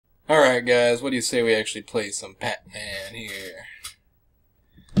Alright guys, what do you say we actually play some Pac-Man here?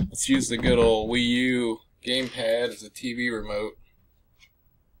 Let's use the good old Wii U gamepad as a TV remote.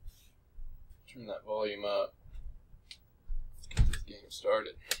 Turn that volume up. Let's get this game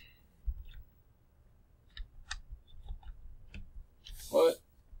started. What?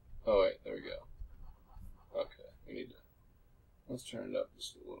 Oh wait, there we go. Okay, we need to... Let's turn it up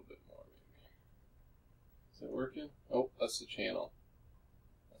just a little bit more maybe. Is it working? Oh, that's the channel.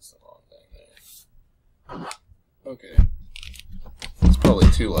 That's the wrong thing there. Okay. It's probably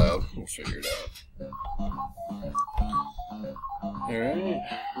too loud. We'll figure it out. Alright.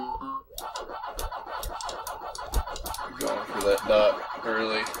 Going for that dot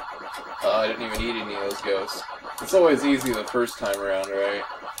early. I didn't even eat any of those ghosts. It's always easy the first time around, right?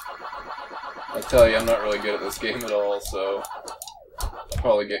 I tell you, I'm not really good at this game at all, so I'll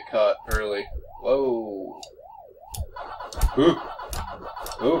probably get caught early. Whoa! Ooh!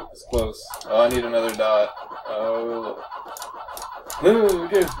 Ooh, it's close. Oh, I need another dot. Oh. Ooh,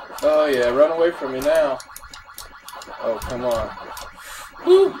 good. Oh yeah, run away from me now. Oh, come on.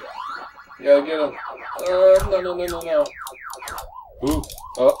 Woo! You gotta get him. No. Ooh.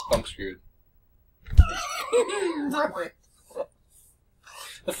 Oh, I'm screwed.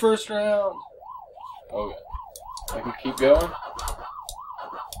 The first round. Okay. I can keep going.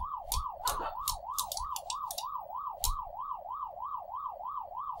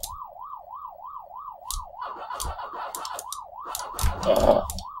 Oh,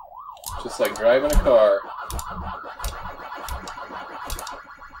 just like driving a car.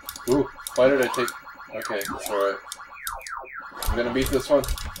 Ooh, why did I take... Okay, it's alright. I'm gonna beat this one.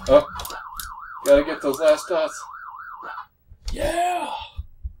 Oh, gotta get those last dots. Yeah!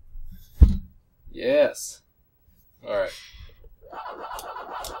 Yes. Alright.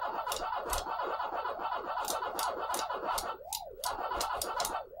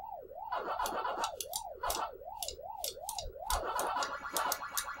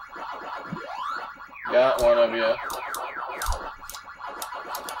 Got one of you.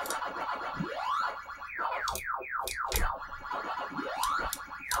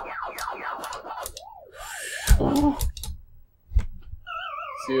 Ooh.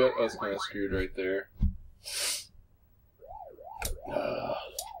 See, I was kind of screwed right there.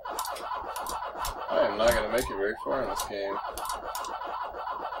 I am not going to make it very far in this game.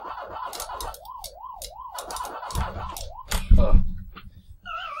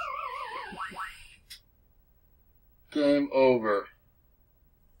 Game over.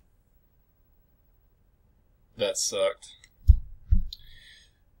 That sucked.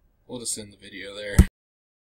 We'll just end the video there.